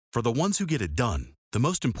For the ones who get it done, the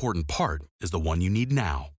most important part is the one you need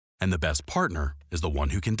now. And the best partner is the one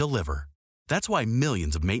who can deliver. That's why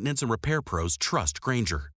millions of maintenance and repair pros trust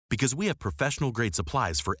Grainger, because we have professional-grade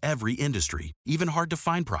supplies for every industry, even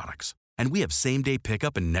hard-to-find products. And we have same-day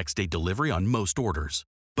pickup and next-day delivery on most orders.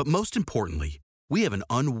 But most importantly, we have an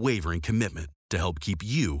unwavering commitment to help keep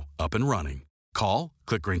you up and running. Call,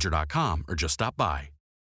 click Grainger.com, or just stop by.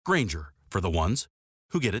 Grainger, for the ones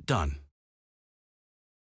who get it done.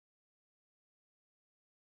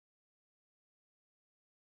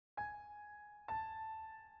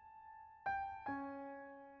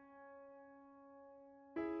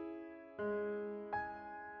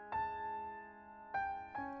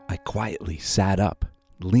 I quietly sat up,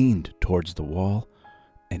 leaned towards the wall,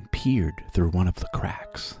 and peered through one of the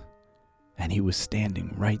cracks. And he was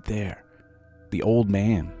standing right there, the old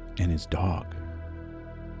man and his dog.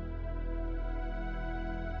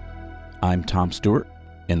 I'm Tom Stewart,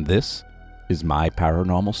 and this is my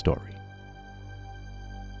paranormal story.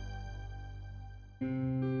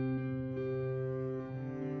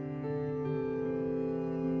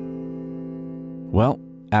 Well,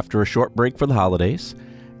 after a short break for the holidays,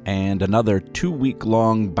 and another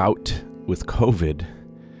 2-week-long bout with COVID,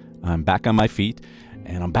 I'm back on my feet,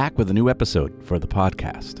 and I'm back with a new episode for the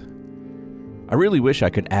podcast. I really wish I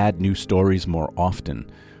could add new stories more often,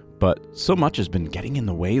 but so much has been getting in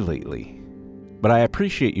the way lately. But I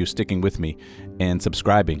appreciate you sticking with me and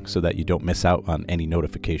subscribing so that you don't miss out on any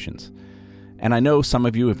notifications. And I know some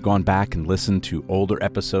of you have gone back and listened to older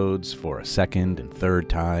episodes for a second and third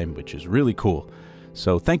time, which is really cool.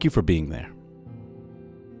 So thank you for being there.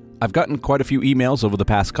 I've gotten quite a few emails over the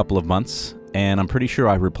past couple of months, and I'm pretty sure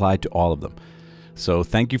I replied to all of them. So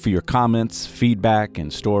thank you for your comments, feedback,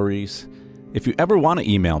 and stories. If you ever want to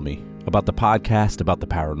email me about the podcast, about the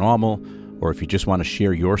paranormal, or if you just want to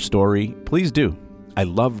share your story, please do. I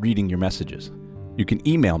love reading your messages. You can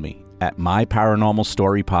email me at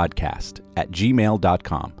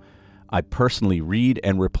myparanormalstorypodcast@gmail.com. I personally read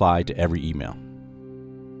and reply to every email.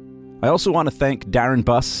 I also want to thank Darren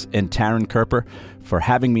Buss and Taryn Kerper for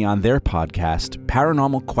having me on their podcast,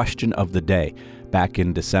 Paranormal Question of the Day, back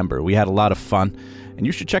in December. We had a lot of fun, and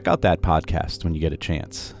you should check out that podcast when you get a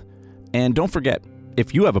chance. And don't forget,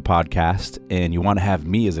 if you have a podcast and you want to have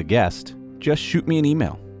me as a guest, just shoot me an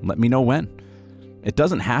email. Let me know when. It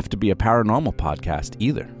doesn't have to be a paranormal podcast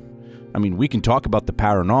either. I mean, we can talk about the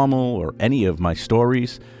paranormal or any of my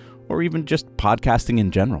stories, or even just podcasting in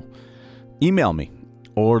general. Email me.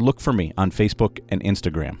 Or look for me on Facebook and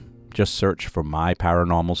Instagram. Just search for My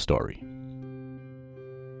Paranormal Story.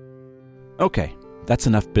 Okay, that's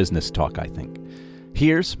enough business talk, I think.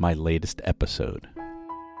 Here's my latest episode.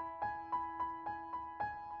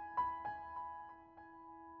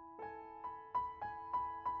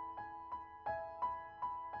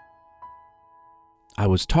 I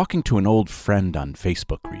was talking to an old friend on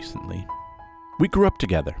Facebook recently. We grew up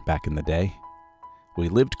together back in the day. We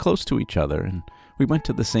lived close to each other, and we went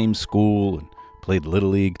to the same school and played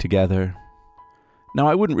Little League together. Now,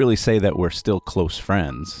 I wouldn't really say that we're still close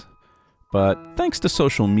friends, but thanks to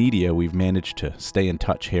social media, we've managed to stay in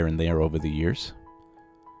touch here and there over the years.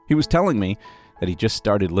 He was telling me that he just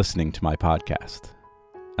started listening to my podcast.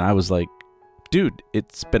 And I was like, dude,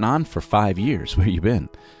 it's been on for 5 years. Where you been?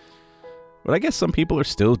 But I guess some people are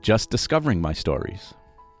still just discovering my stories.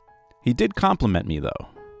 He did compliment me, though.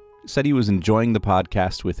 Said he was enjoying the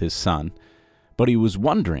podcast with his son, but he was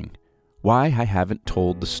wondering why I haven't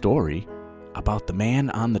told the story about the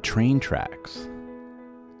man on the train tracks.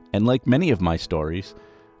 And like many of my stories,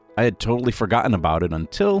 I had totally forgotten about it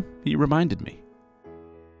until he reminded me.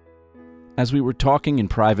 As we were talking in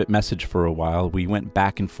private message for a while, we went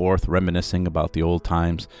back and forth reminiscing about the old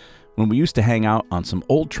times when we used to hang out on some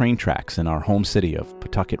old train tracks in our home city of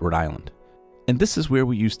Pawtucket, Rhode Island. And this is where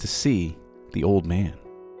we used to see the old man.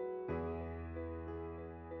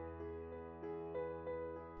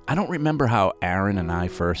 I don't remember how Aaron and I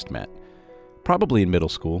first met. Probably in middle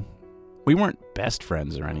school. We weren't best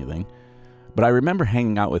friends or anything, but I remember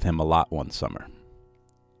hanging out with him a lot one summer.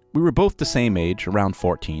 We were both the same age, around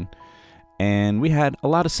 14, and we had a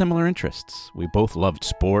lot of similar interests. We both loved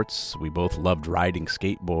sports, we both loved riding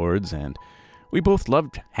skateboards, and we both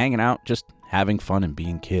loved hanging out, just having fun and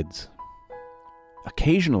being kids.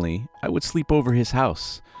 Occasionally, I would sleep over his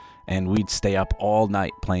house, and we'd stay up all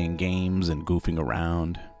night playing games and goofing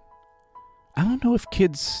around. I don't know if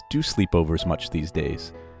kids do sleepovers much these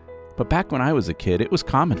days, but back when I was a kid, it was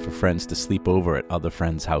common for friends to sleep over at other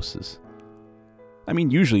friends' houses. I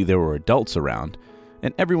mean, usually there were adults around,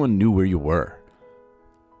 and everyone knew where you were.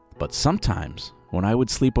 But sometimes, when I would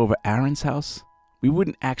sleep over Aaron's house, we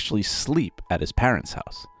wouldn't actually sleep at his parents'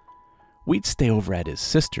 house. we'd stay over at his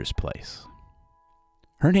sister's place.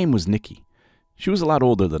 Her name was Nikki. She was a lot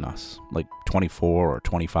older than us, like 24 or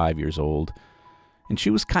 25 years old, and she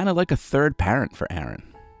was kind of like a third parent for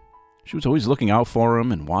Aaron. She was always looking out for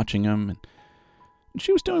him and watching him, and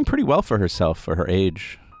she was doing pretty well for herself for her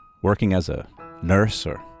age, working as a nurse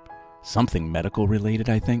or something medical related,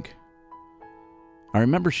 I think. I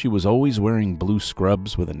remember she was always wearing blue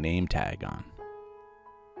scrubs with a name tag on.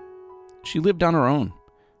 She lived on her own,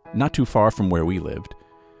 not too far from where we lived.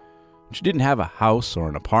 She didn't have a house or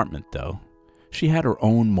an apartment, though. She had her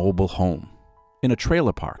own mobile home in a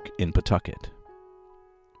trailer park in Pawtucket.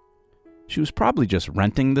 She was probably just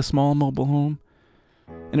renting the small mobile home,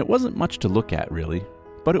 and it wasn't much to look at, really,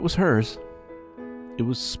 but it was hers. It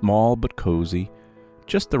was small but cozy,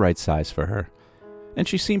 just the right size for her, and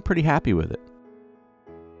she seemed pretty happy with it.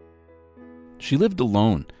 She lived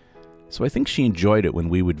alone, so I think she enjoyed it when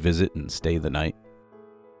we would visit and stay the night.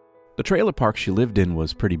 The trailer park she lived in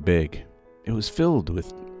was pretty big. It was filled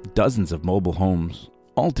with dozens of mobile homes,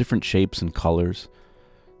 all different shapes and colors.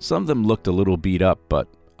 Some of them looked a little beat up, but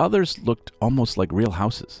others looked almost like real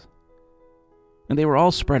houses. And they were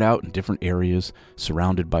all spread out in different areas,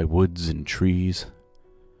 surrounded by woods and trees.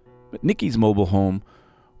 But Nikki's mobile home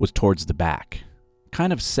was towards the back,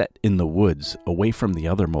 kind of set in the woods away from the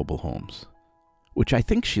other mobile homes, which I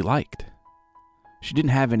think she liked. She didn't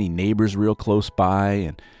have any neighbors real close by,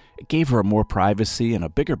 and it gave her more privacy and a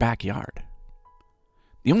bigger backyard.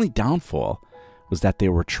 The only downfall was that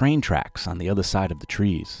there were train tracks on the other side of the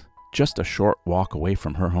trees, just a short walk away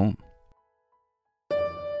from her home.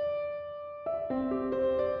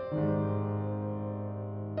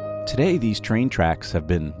 Today, these train tracks have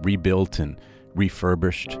been rebuilt and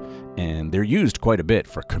refurbished, and they're used quite a bit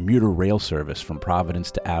for commuter rail service from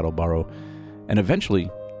Providence to Attleboro, and eventually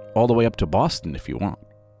all the way up to Boston if you want.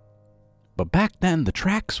 But back then, the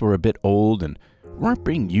tracks were a bit old and weren't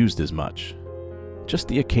being used as much. Just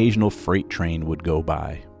the occasional freight train would go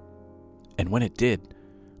by. And when it did,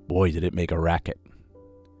 boy, did it make a racket.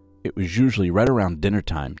 It was usually right around dinner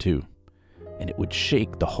time, too, and it would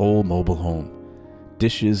shake the whole mobile home.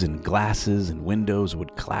 Dishes and glasses and windows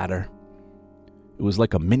would clatter. It was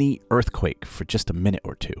like a mini earthquake for just a minute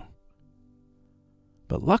or two.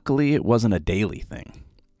 But luckily, it wasn't a daily thing.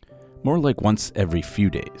 More like once every few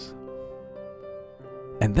days.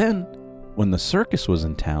 And then, when the circus was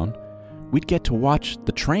in town, we'd get to watch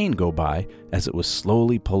the train go by as it was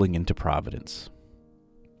slowly pulling into Providence.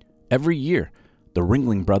 Every year, the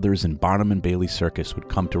Ringling Brothers and Barnum and Bailey Circus would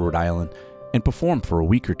come to Rhode Island and perform for a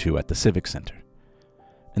week or two at the Civic Center.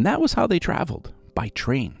 And that was how they traveled, by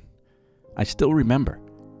train. I still remember.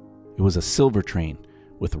 It was a silver train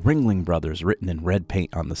with Ringling Brothers written in red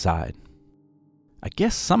paint on the side. I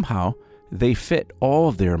guess somehow they fit all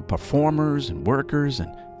of their performers and workers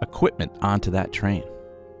and equipment onto that train.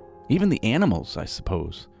 Even the animals, I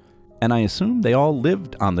suppose. And I assume they all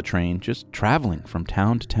lived on the train, just traveling from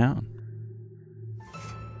town to town.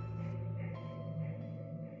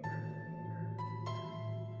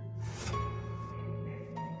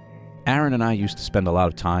 Aaron and I used to spend a lot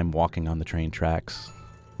of time walking on the train tracks.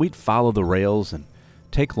 We'd follow the rails and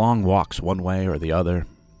take long walks one way or the other.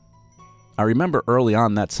 I remember early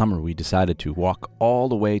on that summer we decided to walk all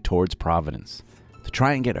the way towards Providence to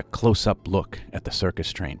try and get a close-up look at the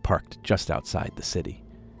circus train parked just outside the city.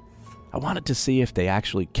 I wanted to see if they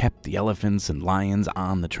actually kept the elephants and lions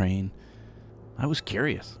on the train. I was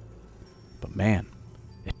curious. But man,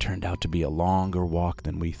 it turned out to be a longer walk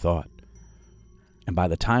than we thought. And by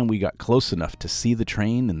the time we got close enough to see the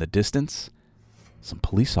train in the distance, some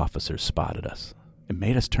police officers spotted us and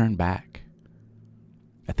made us turn back.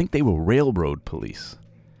 I think they were railroad police.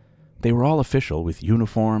 They were all official with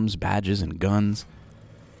uniforms, badges, and guns.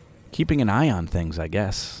 Keeping an eye on things, I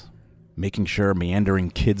guess. Making sure meandering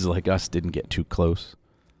kids like us didn't get too close.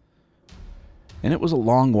 And it was a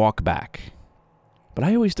long walk back. But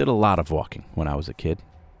I always did a lot of walking when I was a kid.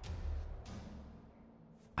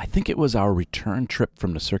 I think it was our return trip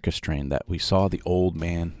from the circus train that we saw the old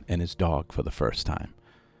man and his dog for the first time.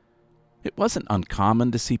 It wasn't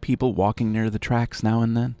uncommon to see people walking near the tracks now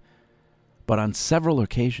and then, but on several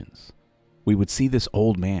occasions, we would see this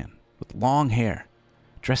old man with long hair,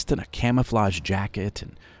 dressed in a camouflage jacket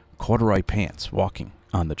and corduroy pants, walking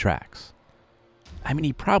on the tracks. I mean,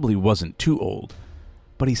 he probably wasn't too old,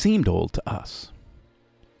 but he seemed old to us.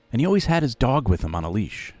 And he always had his dog with him on a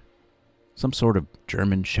leash, some sort of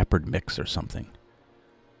German Shepherd mix or something.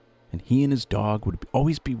 And he and his dog would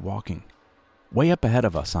always be walking way up ahead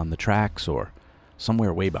of us on the tracks or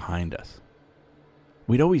somewhere way behind us.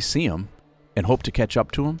 We'd always see him and hope to catch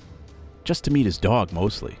up to him, just to meet his dog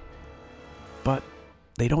mostly. But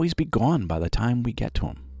they'd always be gone by the time we get to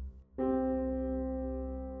them.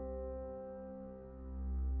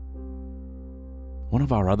 One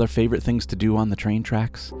of our other favorite things to do on the train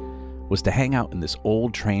tracks was to hang out in this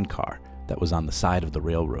old train car that was on the side of the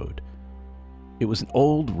railroad. It was an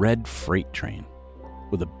old red freight train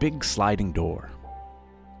with a big sliding door.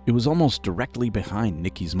 It was almost directly behind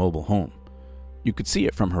Nikki's mobile home. You could see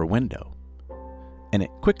it from her window. And it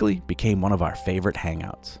quickly became one of our favorite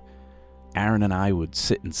hangouts. Aaron and I would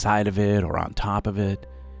sit inside of it or on top of it.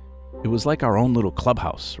 It was like our own little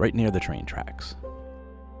clubhouse right near the train tracks.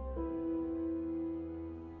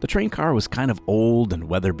 The train car was kind of old and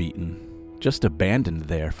weather-beaten, just abandoned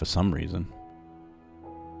there for some reason.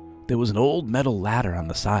 There was an old metal ladder on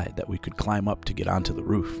the side that we could climb up to get onto the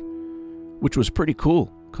roof, which was pretty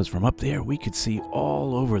cool because from up there we could see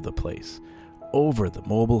all over the place, over the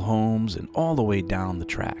mobile homes and all the way down the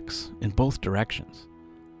tracks in both directions.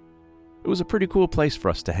 It was a pretty cool place for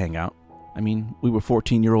us to hang out. I mean, we were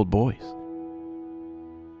 14-year-old boys.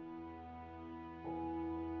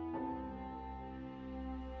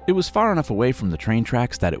 It was far enough away from the train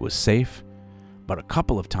tracks that it was safe, but a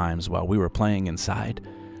couple of times while we were playing inside,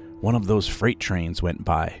 one of those freight trains went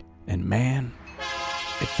by, and man,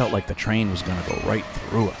 it felt like the train was going to go right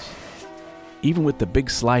through us. Even with the big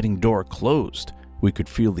sliding door closed, we could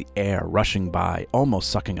feel the air rushing by, almost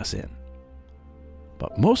sucking us in.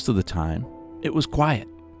 But most of the time, it was quiet,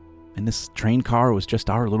 and this train car was just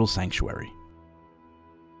our little sanctuary.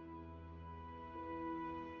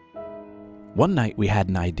 One night we had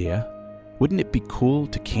an idea. Wouldn't it be cool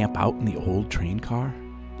to camp out in the old train car?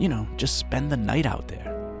 You know, just spend the night out there.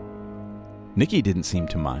 Nikki didn't seem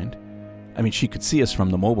to mind. I mean, she could see us from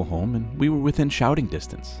the mobile home, and we were within shouting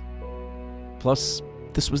distance. Plus,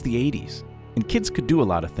 this was the 80s, and kids could do a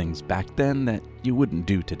lot of things back then that you wouldn't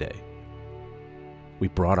do today. We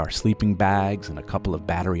brought our sleeping bags and a couple of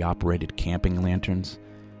battery-operated camping lanterns,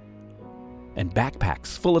 and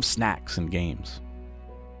backpacks full of snacks and games.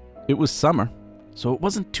 It was summer, so it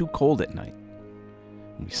wasn't too cold at night.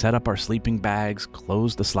 We set up our sleeping bags,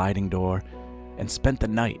 closed the sliding door, and spent the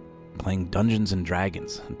night playing Dungeons and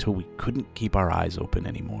Dragons until we couldn't keep our eyes open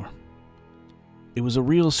anymore. It was a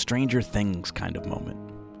real Stranger Things kind of moment.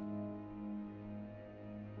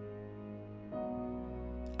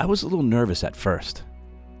 I was a little nervous at first.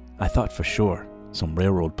 I thought for sure some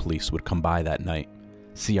railroad police would come by that night,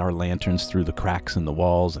 see our lanterns through the cracks in the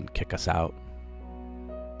walls and kick us out.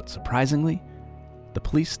 But surprisingly, the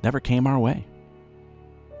police never came our way.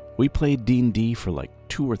 We played D&D for like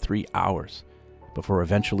 2 or 3 hours before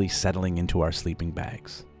eventually settling into our sleeping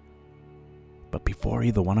bags. But before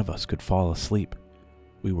either one of us could fall asleep,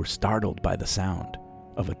 we were startled by the sound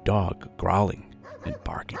of a dog growling and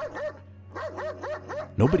barking.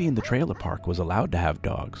 Nobody in the trailer park was allowed to have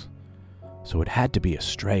dogs, so it had to be a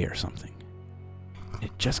stray or something.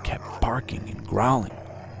 It just kept barking and growling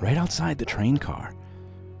right outside the train car,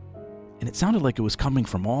 and it sounded like it was coming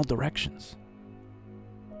from all directions.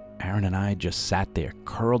 Aaron and I just sat there,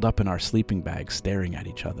 curled up in our sleeping bags, staring at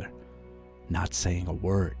each other, not saying a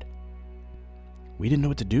word. We didn't know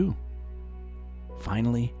what to do.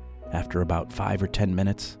 Finally, after about 5 or 10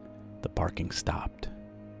 minutes, the barking stopped.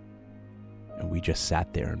 And we just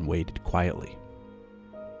sat there and waited quietly.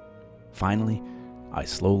 Finally, I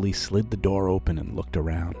slowly slid the door open and looked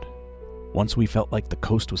around. Once we felt like the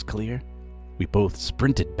coast was clear, we both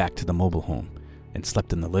sprinted back to the mobile home and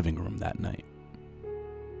slept in the living room that night.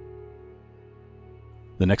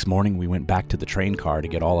 The next morning, we went back to the train car to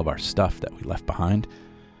get all of our stuff that we left behind,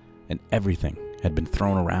 and everything had been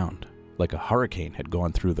thrown around like a hurricane had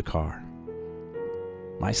gone through the car.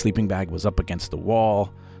 My sleeping bag was up against the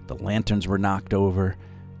wall, the lanterns were knocked over,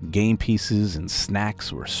 game pieces and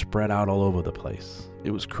snacks were spread out all over the place.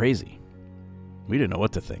 It was crazy. We didn't know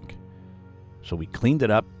what to think. So we cleaned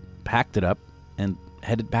it up, packed it up, and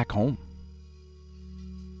headed back home.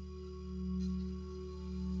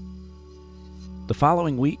 The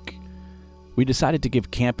following week, we decided to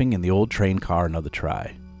give camping in the old train car another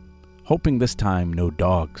try, hoping this time no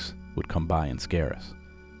dogs would come by and scare us.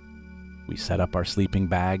 We set up our sleeping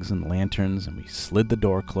bags and lanterns, and we slid the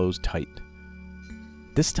door closed tight.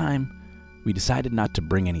 This time, we decided not to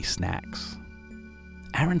bring any snacks.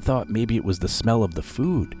 Aaron thought maybe it was the smell of the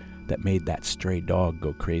food that made that stray dog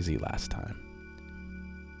go crazy last time.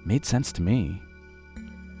 Made sense to me.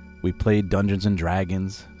 We played Dungeons and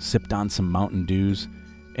Dragons, sipped on some Mountain Dews,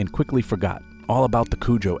 and quickly forgot all about the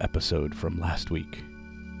Cujo episode from last week.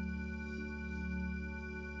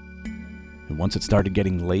 And once it started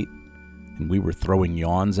getting late, and we were throwing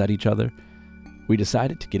yawns at each other, we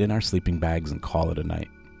decided to get in our sleeping bags and call it a night.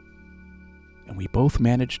 And we both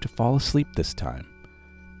managed to fall asleep this time,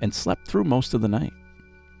 and slept through most of the night.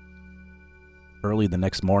 Early the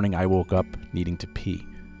next morning, I woke up needing to pee.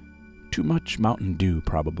 Too much Mountain Dew,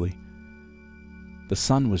 probably. The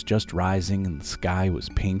sun was just rising and the sky was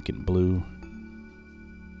pink and blue.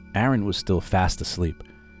 Aaron was still fast asleep,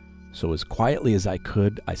 so as quietly as I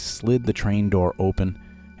could, I slid the train door open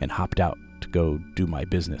and hopped out to go do my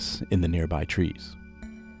business in the nearby trees.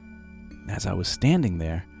 As I was standing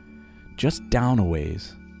there, just down a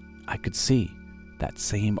ways, I could see that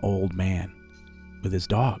same old man with his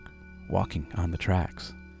dog walking on the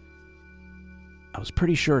tracks. I was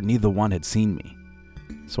pretty sure neither one had seen me,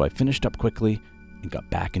 so I finished up quickly and got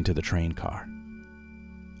back into the train car.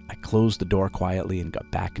 I closed the door quietly and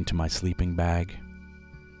got back into my sleeping bag.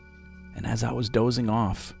 And as I was dozing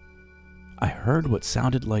off, I heard what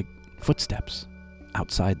sounded like footsteps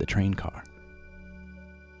outside the train car.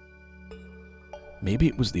 Maybe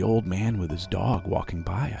it was the old man with his dog walking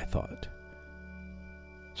by, I thought.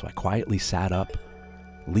 So I quietly sat up,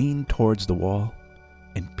 leaned towards the wall,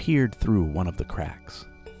 and peered through one of the cracks.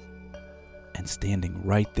 And standing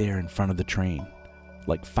right there in front of the train,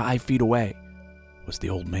 like 5 feet away, was the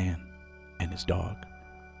old man and his dog.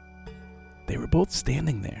 They were both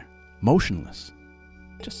standing there, motionless,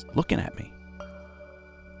 just looking at me.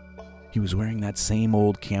 He was wearing that same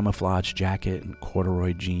old camouflage jacket and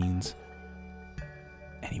corduroy jeans,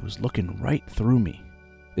 and he was looking right through me,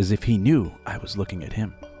 as if he knew I was looking at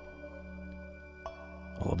him.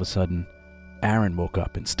 All of a sudden, Aaron woke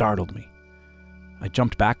up and startled me. I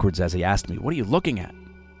jumped backwards as he asked me, "What are you looking at?"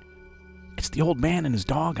 "It's the old man and his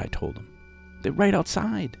dog," I told him. "They're right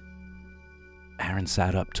outside." Aaron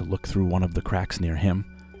sat up to look through one of the cracks near him,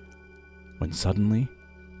 when suddenly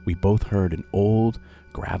we both heard an old,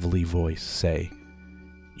 gravelly voice say,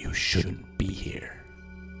 "You shouldn't be here."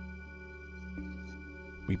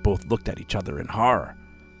 We both looked at each other in horror.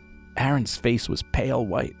 Aaron's face was pale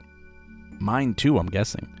white. Mine too, I'm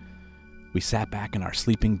guessing. We sat back in our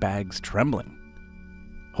sleeping bags, trembling,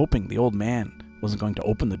 hoping the old man wasn't going to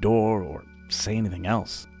open the door or say anything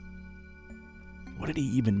else. What did he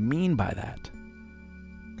even mean by that?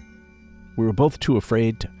 We were both too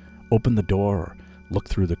afraid to open the door or look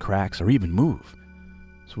through the cracks or even move,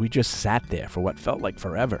 so we just sat there for what felt like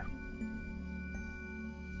forever.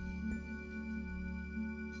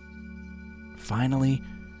 Finally,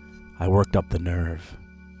 I worked up the nerve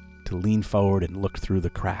to lean forward and look through the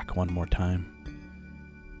crack one more time.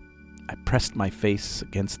 I pressed my face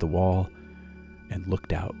against the wall and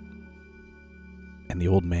looked out, and the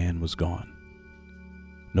old man was gone.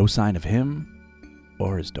 No sign of him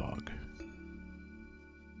or his dog.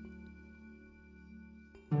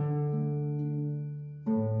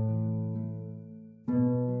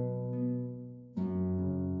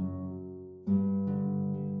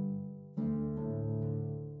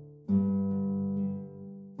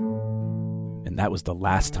 And that was the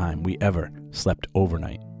last time we ever slept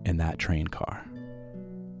overnight in that train car.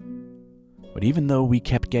 But even though we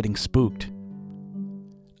kept getting spooked,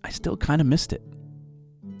 I still kind of missed it.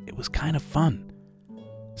 It was kind of fun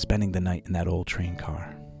spending the night in that old train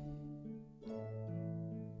car.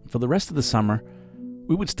 For the rest of the summer,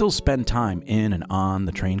 we would still spend time in and on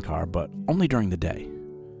the train car, but only during the day.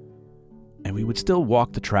 And we would still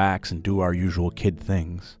walk the tracks and do our usual kid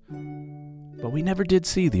things. But we never did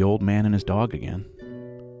see the old man and his dog again.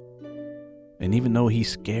 And even though he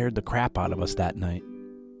scared the crap out of us that night,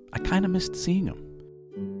 I kind of missed seeing him.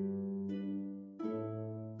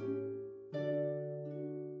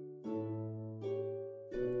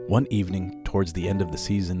 One evening, towards the end of the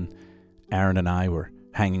season, Aaron and I were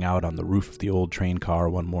hanging out on the roof of the old train car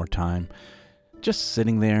one more time, just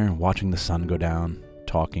sitting there watching the sun go down,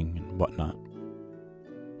 talking and whatnot.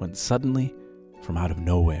 When suddenly, from out of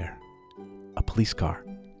nowhere, a police car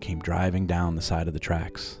came driving down the side of the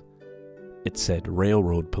tracks. It said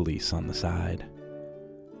Railroad Police on the side.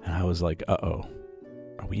 And I was like, uh-oh,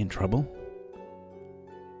 are we in trouble?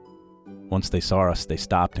 Once they saw us, they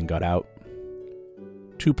stopped and got out.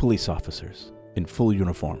 2 police officers in full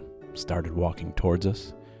uniform started walking towards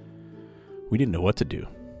us. We didn't know what to do.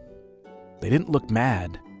 They didn't look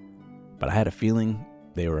mad, but I had a feeling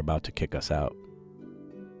they were about to kick us out.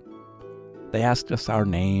 They asked us our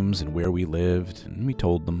names and where we lived, and we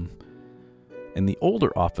told them. And the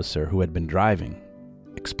older officer who had been driving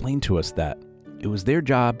explained to us that it was their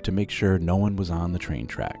job to make sure no one was on the train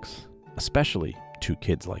tracks, especially 2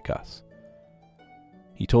 kids like us.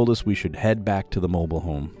 He told us we should head back to the mobile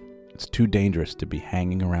home. It's too dangerous to be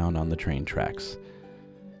hanging around on the train tracks.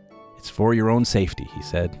 It's for your own safety, he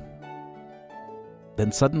said.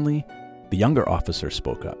 Then suddenly, the younger officer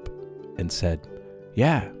spoke up and said,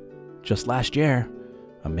 "Yeah, just last year,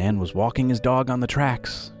 A man was walking his dog on the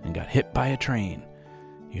tracks and got hit by a train.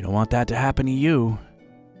 You don't want that to happen to you."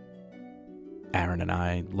 Aaron and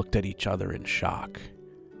I looked at each other in shock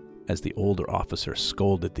as the older officer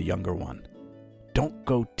scolded the younger one. "Don't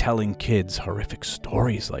go telling kids horrific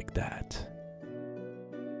stories like that."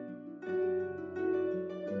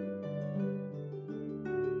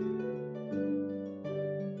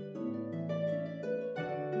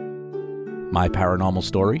 My Paranormal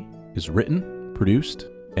Story is written, produced,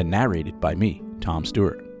 and narrated by me, Tom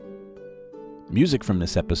Stewart. Music from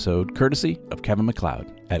this episode courtesy of Kevin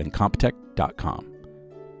MacLeod at Incompetech.com.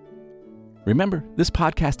 Remember, this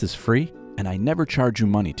podcast is free, and I never charge you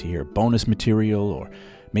money to hear bonus material or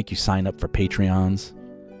make you sign up for Patreons.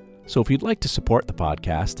 So if you'd like to support the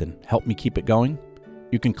podcast and help me keep it going,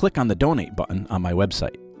 you can click on the donate button on my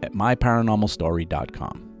website at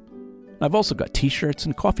myparanormalstory.com. I've also got t-shirts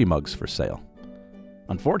and coffee mugs for sale.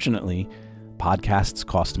 Unfortunately, podcasts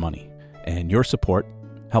cost money, and your support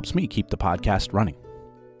helps me keep the podcast running.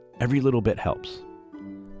 Every little bit helps.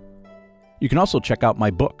 You can also check out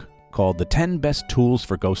my book called The 10 Best Tools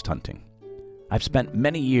for Ghost Hunting. I've spent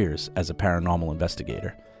many years as a paranormal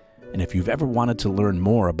investigator, and if you've ever wanted to learn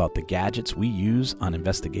more about the gadgets we use on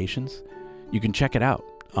investigations, you can check it out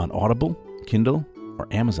on Audible, Kindle, or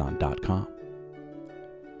Amazon.com.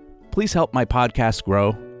 Please help my podcast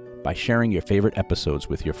grow by sharing your favorite episodes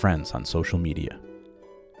with your friends on social media.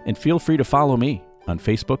 And feel free to follow me on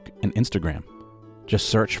Facebook and Instagram. Just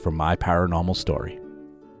search for My Paranormal Story.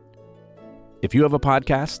 If you have a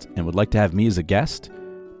podcast and would like to have me as a guest,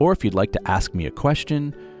 or if you'd like to ask me a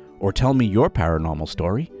question or tell me your paranormal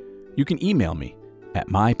story, you can email me at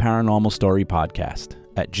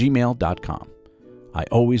myparanormalstorypodcast@gmail.com. I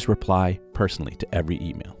always reply personally to every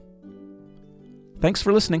email. Thanks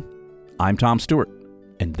for listening. I'm Tom Stewart,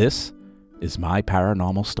 and this is My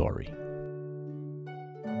Paranormal Story.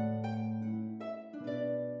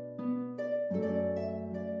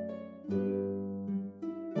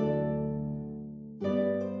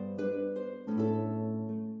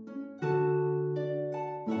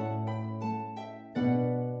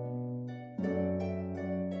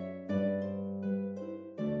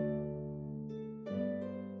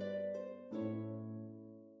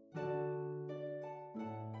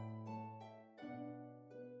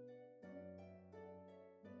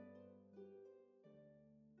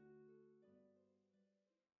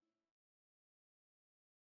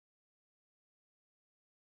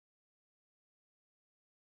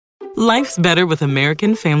 Life's better with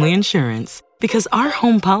American Family Insurance because our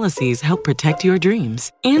home policies help protect your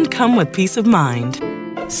dreams and come with peace of mind.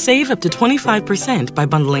 Save up to 25% by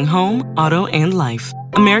bundling home, auto, and life.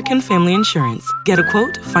 American Family Insurance. Get a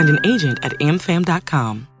quote, find an agent at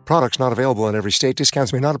amfam.com. Products not available in every state.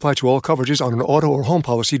 Discounts may not apply to all coverages on an auto or home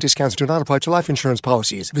policy. Discounts do not apply to life insurance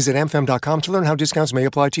policies. Visit amfam.com to learn how discounts may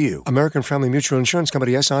apply to you. American Family Mutual Insurance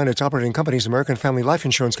Company, SI, and its operating companies, American Family Life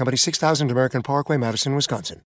Insurance Company, 6000 American Parkway, Madison, Wisconsin.